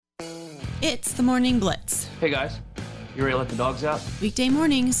It's the Morning Blitz. Hey guys, you ready to let the dogs out? Weekday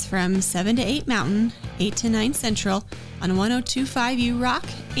mornings from 7 to 8 Mountain, 8 to 9 Central on 102.5 U-Rock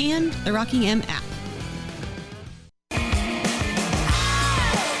and the Rocking M app.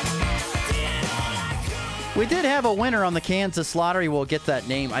 We did have a winner on the Kansas Lottery. We'll get that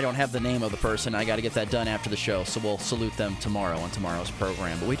name. I don't have the name of the person. I got to get that done after the show, so we'll salute them tomorrow on tomorrow's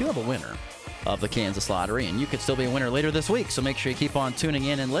program. But we do have a winner of the Kansas Lottery, and you could still be a winner later this week, so make sure you keep on tuning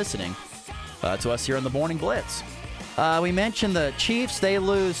in and listening to us here on the Morning Blitz. We mentioned the Chiefs. They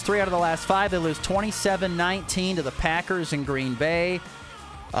lose 3 out of the last 5. They lose 27-19 to the Packers in Green Bay.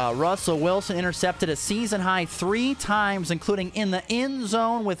 Russell Wilson intercepted a season-high 3 times, including in the end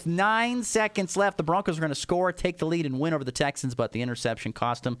zone with 9 seconds left. The Broncos are going to score, take the lead, and win over the Texans, but the interception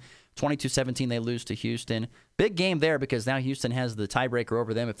cost them. 22-17, they lose to Houston. Big game there because now Houston has the tiebreaker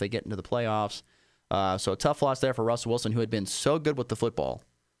over them if they get into the playoffs. So a tough loss there for Russell Wilson, who had been so good with the football.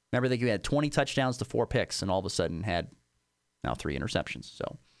 Remember, that he had 20 touchdowns to 4 picks, and all of a sudden had now 3 interceptions.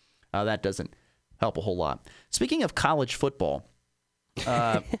 So that doesn't help a whole lot. Speaking of college football,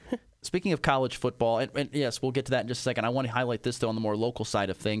 and yes, we'll get to that in just a second. I want to highlight this, though, on the more local side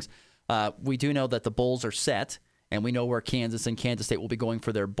of things. We do know that the bowls are set, and we know where Kansas and Kansas State will be going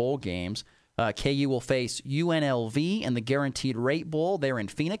for their bowl games. KU will face UNLV in the Guaranteed Rate Bowl. They're in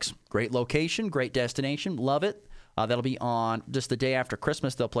Phoenix. Great location, great destination. Love it. That'll be on just the day after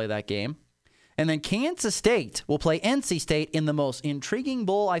Christmas. They'll play that game. And then Kansas State will play NC State in the most intriguing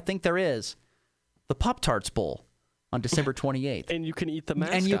bowl I think there is, the Pop-Tarts Bowl, on December 28th. And you can eat the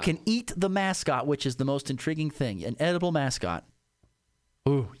mascot. And you can eat the mascot, which is the most intriguing thing. An edible mascot.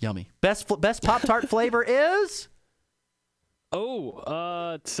 Ooh, yummy. Best Pop-Tart flavor is?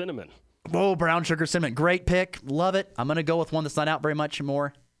 Cinnamon. Oh, brown sugar cinnamon. Great pick. Love it. I'm going to go with one that's not out very much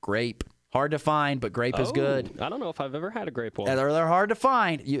anymore. Grape. Hard to find, but grape is good. I don't know if I've ever had a grape one. They're hard to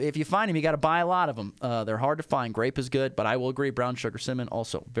find. If you find them, you got to buy a lot of them. They're hard to find. Grape is good, but I will agree, brown sugar cinnamon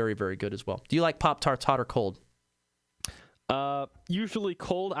also very, very good as well. Do you like Pop-Tarts hot or cold? Usually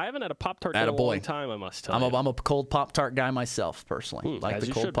cold. I haven't had a Pop-Tart in a long time, I must tell you. I'm a cold Pop-Tart guy myself, personally. Like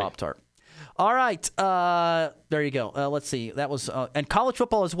the cold Pop-Tart. All right. There you go. Let's see. That was and college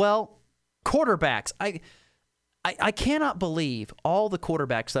football as well. Quarterbacks. I cannot believe all the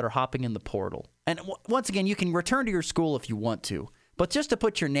quarterbacks that are hopping in the portal. And once again, you can return to your school if you want to. But just to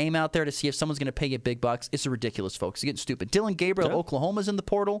put your name out there to see if someone's going to pay you big bucks, it's ridiculous, folks. It's getting stupid. Dylan Gabriel, Oklahoma's in the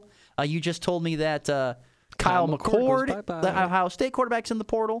portal. You just told me that Kyle McCord, the Ohio State quarterback's in the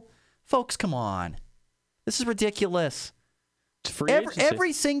portal. Folks, come on. This is ridiculous.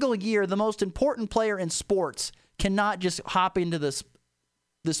 Every single year, the most important player in sports cannot just hop into this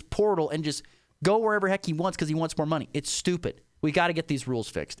portal and just go wherever heck he wants because he wants more money. It's stupid. We got to get these rules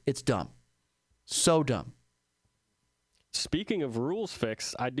fixed. It's dumb. So dumb. Speaking of rules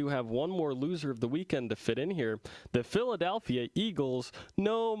fixed, I do have one more loser of the weekend to fit in here. The Philadelphia Eagles,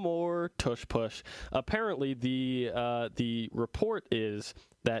 no more tush push. Apparently, the report is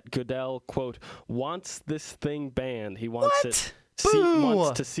that Goodell, quote, wants this thing banned. He wants it.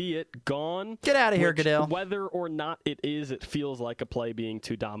 Wants to see it gone. Get out of here, Goodell. Whether or not it is, it feels like a play being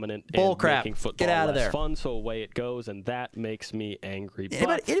too dominant and making football Get out of less there. fun, so away it goes, and that makes me angry.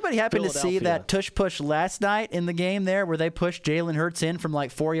 Anybody happen to see that tush push last night in the game there where they pushed Jalen Hurts in from like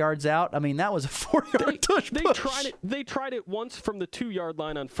 4 yards out? I mean, that was a 4-yard tush push. They tried it once from the 2-yard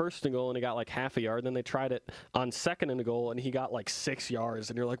line on 1st and goal, and he got like half a yard. Then they tried it on 2nd and goal, and he got like 6 yards.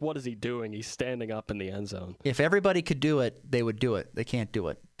 And you're like, what is he doing? He's standing up in the end zone. If everybody could do it, they would do it. They can't do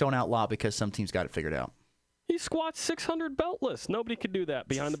it. Don't outlaw because some teams got it figured out. He squats 600 beltless. Nobody could do that.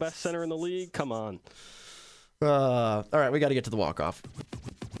 Behind the best center in the league? Come on. All right, we got to get to the walk-off.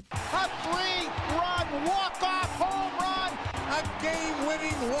 A 3-run walk-off home run. A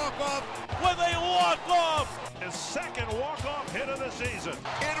game-winning walk-off with a walk-off. His second walk-off hit of the season.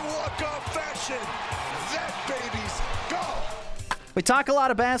 In walk-off fashion. That baby's go. We talk a lot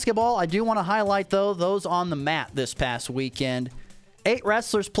of basketball. I do want to highlight, though, those on the mat this past weekend. 8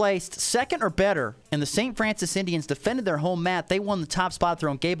 wrestlers placed second or better, and the St. Francis Indians defended their home mat. They won the top spot at their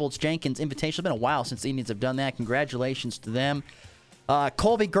own Gaybolts-Jenkins Invitational. It's been a while since the Indians have done that. Congratulations to them.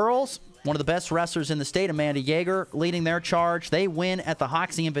 Colby girls, one of the best wrestlers in the state, Amanda Yeager, leading their charge. They win at the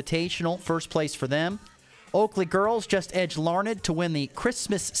Hoxie Invitational, first place for them. Oakley girls just edged Larned to win the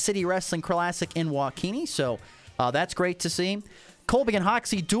Christmas City Wrestling Classic in Waukene, so that's great to see. Colby and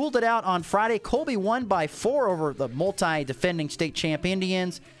Hoxie dueled it out on Friday. Colby won by 4 over the multi-defending state champ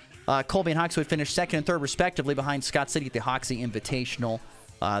Indians. Colby and Hoxie would finish 2nd and 3rd, respectively, behind Scott City at the Hoxie Invitational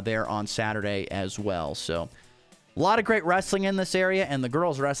there on Saturday as well. So a lot of great wrestling in this area, and the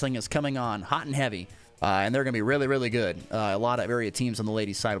girls' wrestling is coming on hot and heavy And they're going to be really, really good. A lot of area teams on the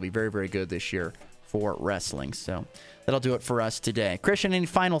ladies' side will be very, very good this year for wrestling. So that'll do it for us today. Christian, any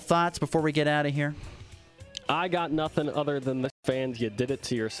final thoughts before we get out of here? I got nothing other than the fans. You did it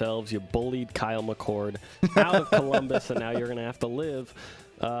to yourselves. You bullied Kyle McCord out of Columbus, and now you're going to have to live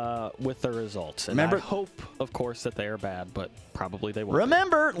with the results. And I hope, of course, that they are bad, but probably they won't.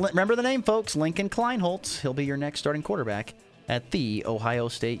 Remember the name, folks. Lincoln Kleinholtz. He'll be your next starting quarterback at The Ohio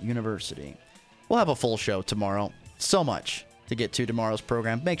State University. We'll have a full show tomorrow. So much to get to tomorrow's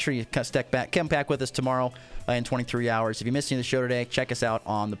program. Make sure you come back with us tomorrow in 23 hours. If you missed any of the show today, check us out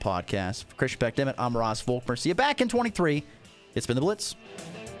on the podcast. For Christian Beck-Dimmitt, I'm Ross Volkmer. See you back in 23. It's been The Blitz.